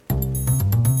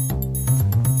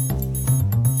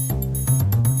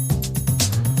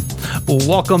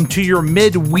Welcome to your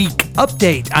midweek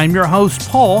update. I'm your host,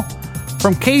 Paul,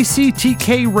 from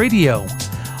KCTK Radio.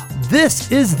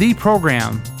 This is the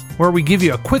program where we give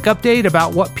you a quick update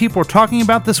about what people are talking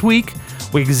about this week.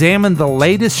 We examine the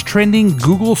latest trending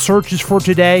Google searches for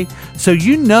today so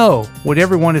you know what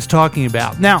everyone is talking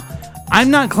about. Now,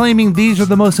 I'm not claiming these are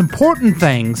the most important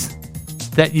things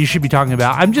that you should be talking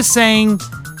about. I'm just saying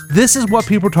this is what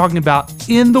people are talking about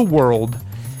in the world,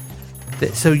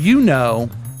 so you know,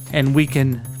 and we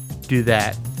can do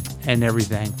that and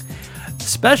everything.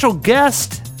 Special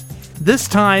guest this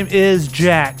time is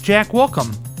Jack. Jack,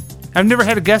 welcome. I've never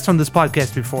had a guest on this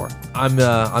podcast before. I'm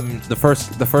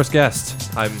the first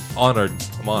guest. I'm honored.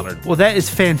 Well, that is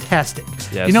fantastic.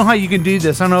 Yes. You know how you can do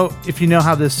this? I don't know if you know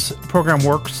how this program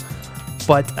works,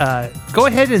 but go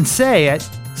ahead and say it.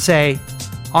 Say,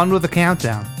 on with the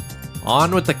countdown.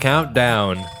 On with the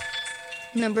countdown.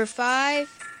 Number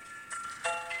 5.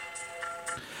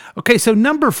 Okay, so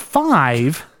number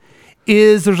 5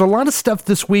 is there's a lot of stuff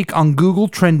this week on Google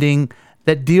trending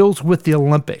that deals with the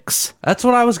Olympics. That's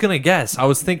what I was gonna guess. I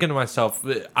was thinking to myself,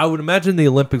 I would imagine the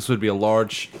Olympics would be a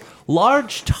large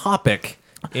topic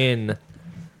in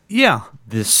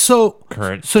this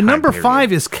current. So time number period.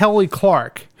 5 is Kelly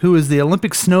Clark, who is the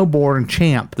Olympic snowboarding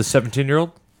champ. The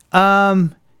 17-year-old.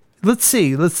 Let's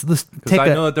see. Let's take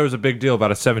I know that there was a big deal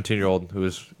about a 17-year-old who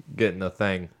was getting a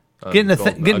thing. Getting a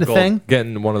thing?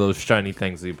 Getting one of those shiny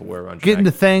things that people wear around. Getting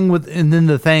the thing with, and then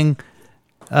the thing.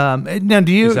 Now,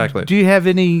 do you have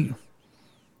any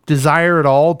desire at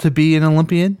all to be an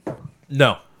Olympian?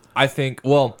 No, I think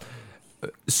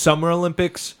Summer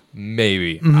Olympics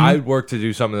maybe. Mm-hmm. I'd work to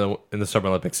do something in the Summer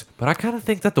Olympics, but I kind of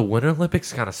think that the Winter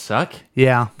Olympics kind of suck.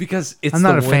 Yeah, because it's I'm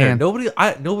not the a winter.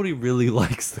 fan. Nobody really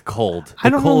likes the cold. I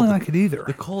don't really like it either.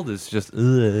 The cold is just.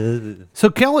 Ugh. So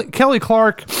Kelly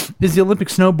Clark is the Olympic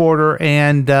snowboarder,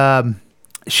 and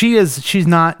she's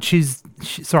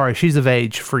of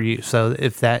age for you. So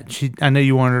I know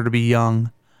you want her to be young,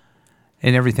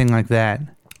 and everything like that.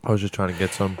 I was just trying to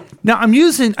get some. Now I'm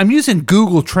using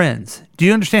Google Trends. Do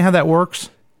you understand how that works?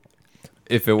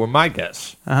 If it were my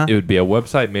guess, it would be a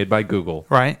website made by Google,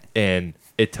 Right. And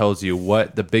it tells you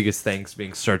what the biggest things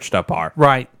being searched up are.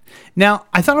 Right. Now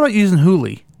I thought about using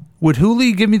Hooli. Would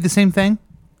Hooli give me the same thing?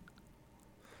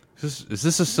 Is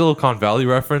this a Silicon Valley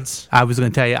reference? I was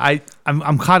going to tell you.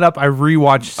 I'm caught up. I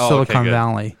rewatched Silicon good.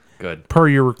 Valley. Good. Per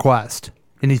your request.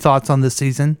 Any thoughts on this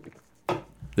season?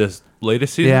 This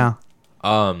latest season? Yeah.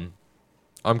 I'm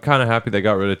kind of happy they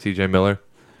got rid of TJ Miller.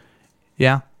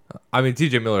 Yeah. I mean,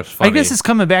 TJ Miller's funny. I guess it's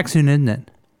coming back soon, isn't it?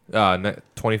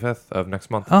 25th of next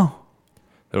month. Oh.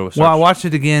 Well, I watched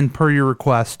it again per your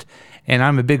request, and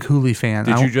I'm a big Hooli fan.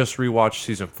 Did you just rewatch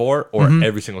season 4 or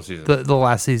every single season? The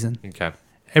last season. Okay.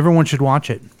 Everyone should watch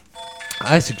it.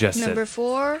 I suggest Number it.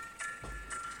 4.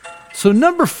 So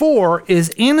number 4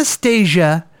 is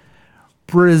Anastasia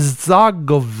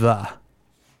Brizgalova.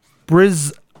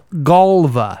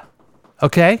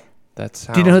 Okay? That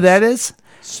sounds. Do you know who that is?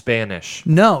 Spanish.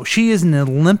 No, she is an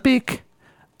Olympic.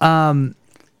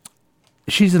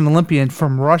 She's an Olympian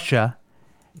from Russia,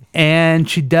 and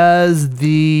she does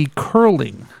the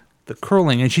curling,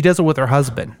 and she does it with her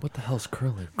husband. What the hell's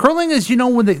curling? Curling is,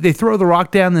 when they throw the rock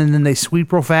down and then they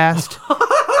sweep real fast.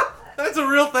 That's a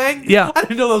real thing? Yeah. I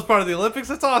didn't know that was part of the Olympics.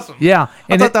 That's awesome. Yeah,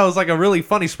 I thought that was like a really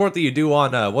funny sport that you do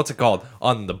on, what's it called?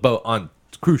 On the boat, on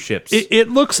cruise ships. It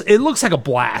looks like a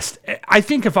blast. I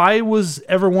think if I was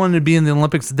ever wanted to be in the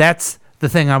Olympics, that's the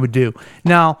thing I would do.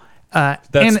 Now,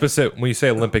 That's specific. When you say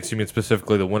Olympics, you mean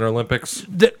specifically the Winter Olympics?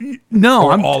 No,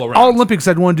 Or I'm all around? all Olympics.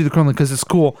 I'd want to do the curling because it's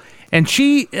cool. And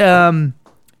she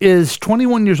is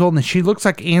 21 years old, and she looks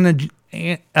like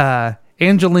Angelina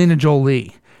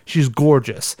Jolie. She's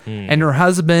gorgeous, and her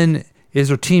husband is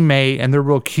her teammate, and they're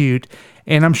real cute.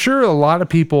 And I'm sure a lot of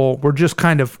people were just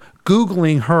kind of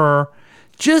Googling her,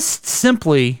 just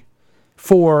simply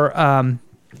for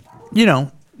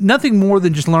nothing more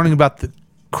than just learning about the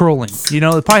curling. It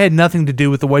probably had nothing to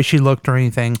do with the way she looked or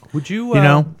anything. Would you,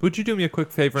 would you do me a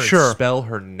quick favor and Sure. spell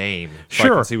her name so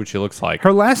Sure. I can see what she looks like?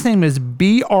 Her last name is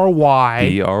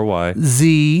BRYZGALV.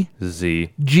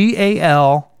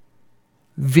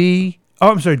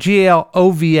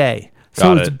 GALOVA. So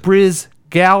Got it's it.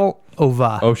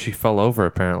 Brizgalova. Oh, she fell over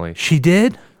apparently. She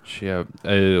did?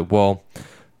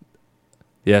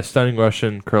 Stunning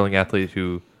Russian curling athlete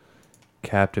who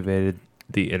captivated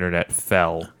the internet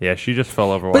fell. Yeah, she just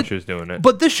fell over while she was doing it.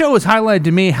 But this show has highlighted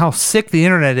to me how sick the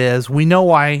internet is. We know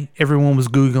why everyone was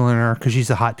Googling her, because she's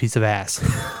a hot piece of ass.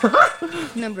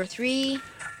 Number 3.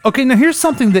 Okay, now here's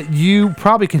something that you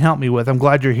probably can help me with. I'm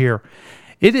glad you're here.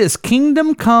 It is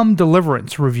Kingdom Come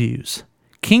Deliverance reviews.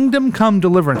 Kingdom Come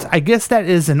Deliverance. I guess that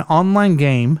is an online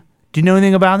game. Do you know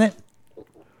anything about it?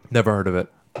 Never heard of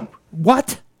it.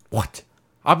 What? What?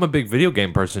 I'm a big video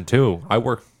game person too. I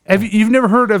work. You've never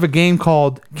heard of a game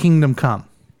called Kingdom Come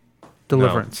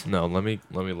Deliverance? No, let me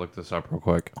look this up real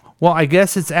quick. Well, I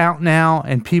guess it's out now,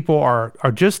 and people are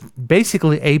just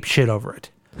basically ape shit over it.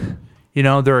 You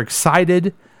know, they're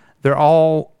excited. They're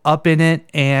all up in it,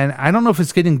 and I don't know if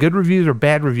it's getting good reviews or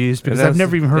bad reviews because I've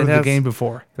never even heard of the game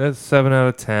before. That's 7 out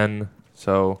of 10.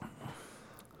 So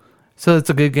it's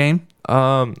a good game.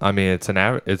 I mean, it's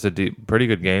a pretty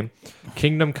good game.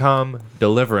 Kingdom Come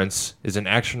Deliverance is an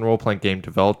action role-playing game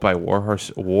developed by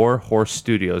Warhorse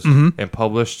Studios and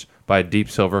published by Deep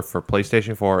Silver for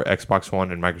PlayStation 4, Xbox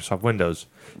One, and Microsoft Windows.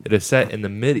 It is set in the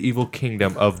medieval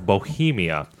kingdom of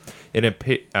Bohemia.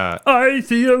 I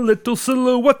see a little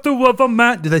silhouette of a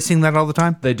man. Do they sing that all the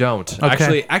time? They don't.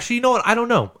 Okay. Actually, you know what? I don't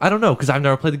know because I've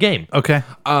never played the game. Okay.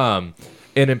 An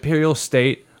imperial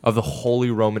state of the Holy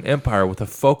Roman Empire with a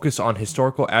focus on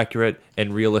historical, accurate,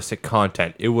 and realistic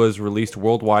content. It was released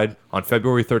worldwide on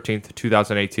February 13th,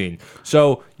 2018.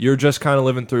 So you're just kind of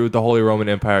living through the Holy Roman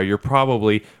Empire. You're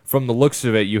probably, from the looks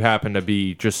of it, you happen to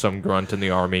be just some grunt in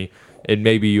the army, and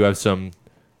maybe you have some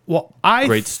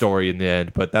great story in the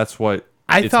end, but that's what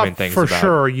I its thought main thing for is about.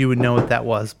 sure you would know what that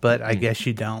was, but I guess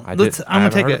you don't. I'm I'm going to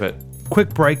heard take of a it.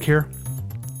 quick break here.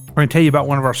 We're going to tell you about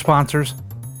one of our sponsors.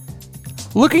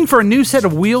 Looking for a new set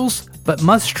of wheels, but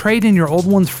must trade in your old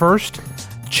ones first?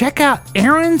 Check out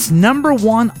Aaron's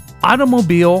 #1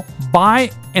 automobile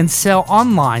buy and sell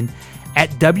online at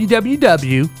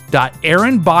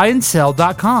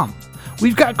www.aaronbuyandsell.com.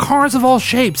 We've got cars of all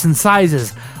shapes and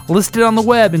sizes listed on the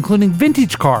web, including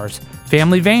vintage cars,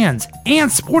 family vans,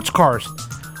 and sports cars.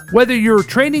 Whether you're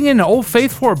trading in an Old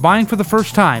Faithful or buying for the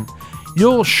first time,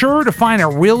 you'll sure to find a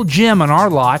real gem on our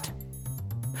lot.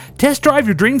 Test drive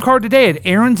your dream car today at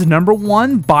Aaron's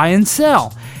 #1 Buy and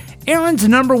Sell. Aaron's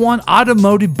 #1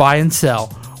 Automotive Buy and Sell,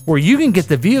 where you can get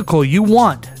the vehicle you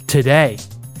want today.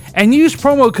 And use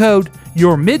promo code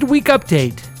Your Midweek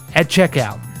Update at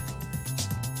checkout.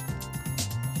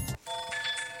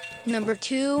 Number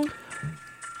 2.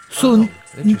 So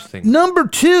Interesting. number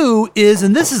 2 is,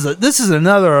 and this is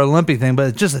another Olympic thing, but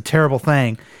it's just a terrible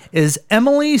thing, is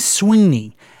Emily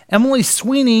Sweeney. Emily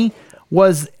Sweeney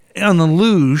was on the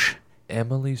luge.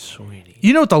 Emily Sweeney.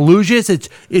 You know what the luge is? It's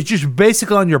just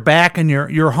basically on your back and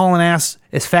you're hauling ass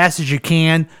as fast as you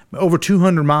can, over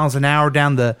 200 miles an hour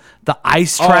down the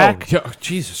ice track. Oh, yeah,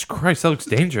 Jesus Christ, that looks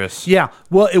dangerous. Yeah,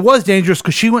 well, it was dangerous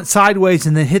because she went sideways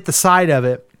and then hit the side of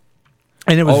it.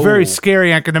 And it was very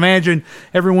scary. I can imagine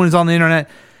everyone is on the internet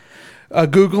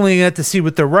Googling it to see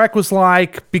what the wreck was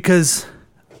like because,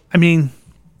 I mean...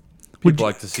 People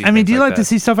like to see do you like that. to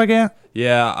see stuff like that?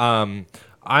 Yeah,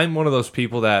 I'm one of those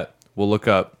people that will watch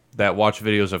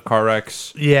videos of car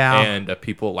wrecks. Yeah. And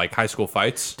people like high school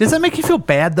fights. Does that make you feel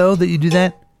bad, though, that you do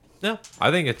that? No,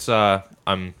 I think it's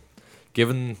I'm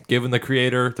giving the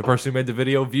creator, the person who made the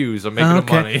video, views. I'm making them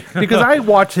money. Because I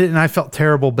watched it and I felt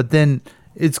terrible, but then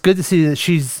it's good to see that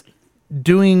she's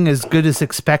doing as good as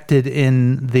expected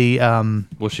in the...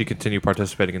 Will she continue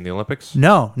participating in the Olympics?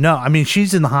 No. I mean,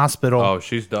 she's in the hospital. Oh,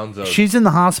 she's done so. She's in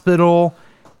the hospital,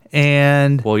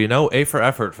 and... Well, A for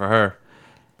effort for her.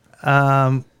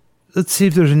 Let's see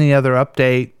if there's any other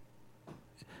update.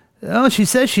 Oh, she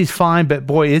says she's fine, but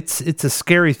boy, it's a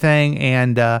scary thing,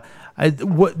 and the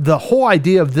whole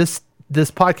idea of this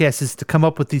podcast is to come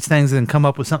up with these things and come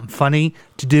up with something funny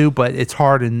to do, but it's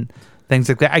hard and things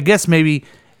like that. I guess maybe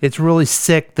it's really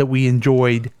sick that we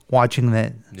enjoyed watching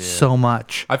that so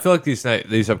much. I feel like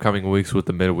these upcoming weeks with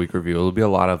the midweek review, it'll be a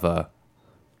lot of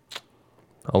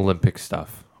Olympic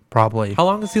stuff. Probably. How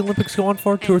long does the Olympics go on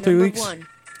for? 2 or 3 weeks? 1.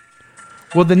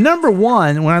 Well, the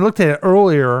 #1, when I looked at it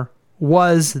earlier,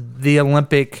 was the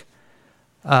Olympic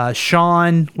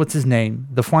Sean, what's his name?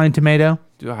 The Flying Tomato?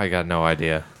 Dude, I got no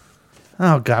idea.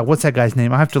 Oh, God, what's that guy's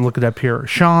name? I have to look it up here.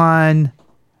 Sean,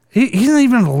 he's not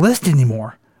even on the list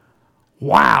anymore.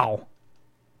 Wow.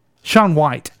 Sean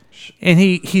White. And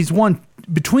he's won,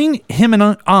 between him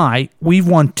and I, we've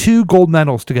won 2 gold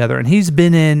medals together, and he's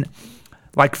been in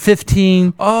like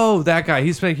 15. Oh, that guy.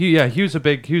 He was a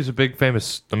big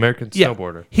famous American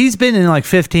snowboarder. He's been in like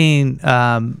 15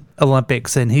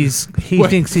 Olympics, and he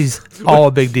thinks he's all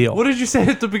a big deal. What did you say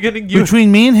at the beginning?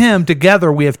 Between me and him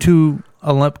together, we have 2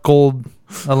 gold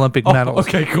Olympic medals.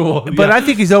 Okay, cool. But I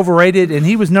think he's overrated, and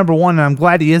he was #1, and I'm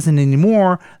glad he isn't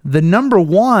anymore. The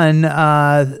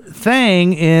 #1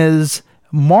 thing is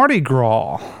Mardi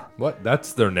Gras. What?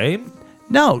 That's their name?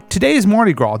 No, today is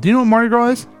Mardi Gras. Do you know what Mardi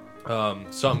Gras is?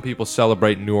 Something people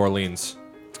celebrate in New Orleans.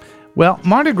 Well,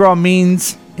 Mardi Gras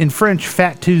means in French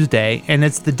Fat Tuesday, and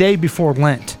it's the day before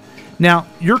Lent. Now,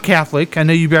 you're Catholic. I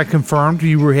know you got confirmed.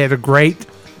 You had a great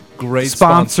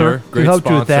sponsor who Great helped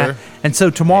you with that. sponsor. And so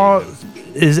tomorrow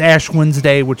is Ash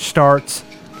Wednesday, which starts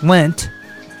Lent.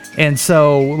 And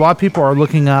so a lot of people are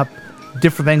looking up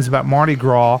different things about Mardi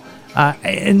Gras.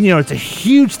 And, it's a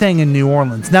huge thing in New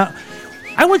Orleans. Now,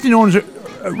 I went to New Orleans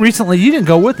recently. You didn't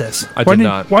go with us. I did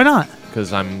not. Why not?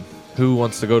 Because who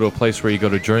wants to go to a place where you go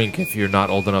to drink if you're not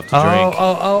old enough to drink?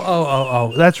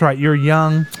 Oh. That's right. You're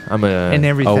young. And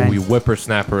everything. we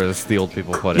whippersnapper, as the old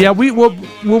people put it. Yeah,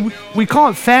 we call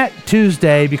it Fat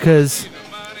Tuesday because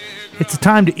it's a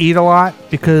time to eat a lot,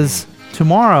 because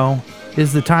tomorrow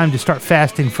is the time to start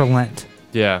fasting for Lent.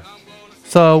 Yeah.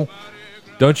 So,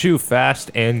 Don't you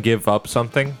fast and give up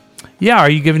something? yeah, are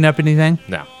you giving up anything?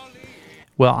 No.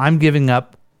 Well, I'm giving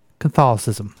up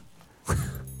Catholicism.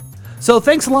 So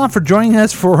thanks a lot for joining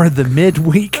us for the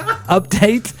midweek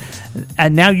update.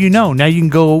 And now you know. Now you can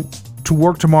go to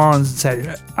work tomorrow and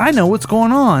say, I know what's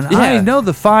going on. Yeah. I know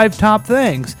the 5 top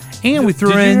things. And we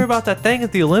threw Did in... you hear about that thing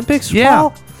at the Olympics, Yeah,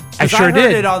 Paul? I 'Cause sure heard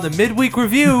did. it on the midweek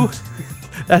review.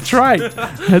 That's right.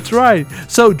 That's right.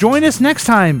 So join us next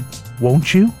time,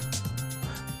 won't you?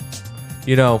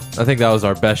 I think that was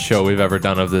our best show we've ever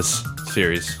done of this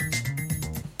series.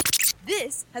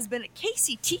 This has been a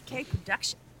KCTK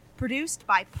production, produced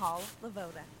by Paul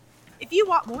Lavoda. If you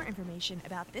want more information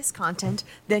about this content,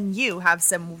 then you have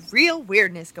some real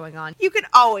weirdness going on. You can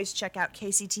always check out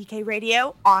KCTK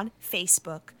Radio on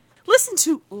Facebook. Listen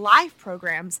to live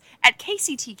programs at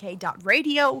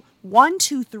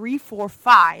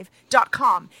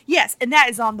kctk.radio12345.com. Yes, and that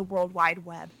is on the World Wide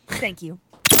Web. Thank you.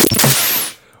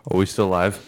 Are we still live?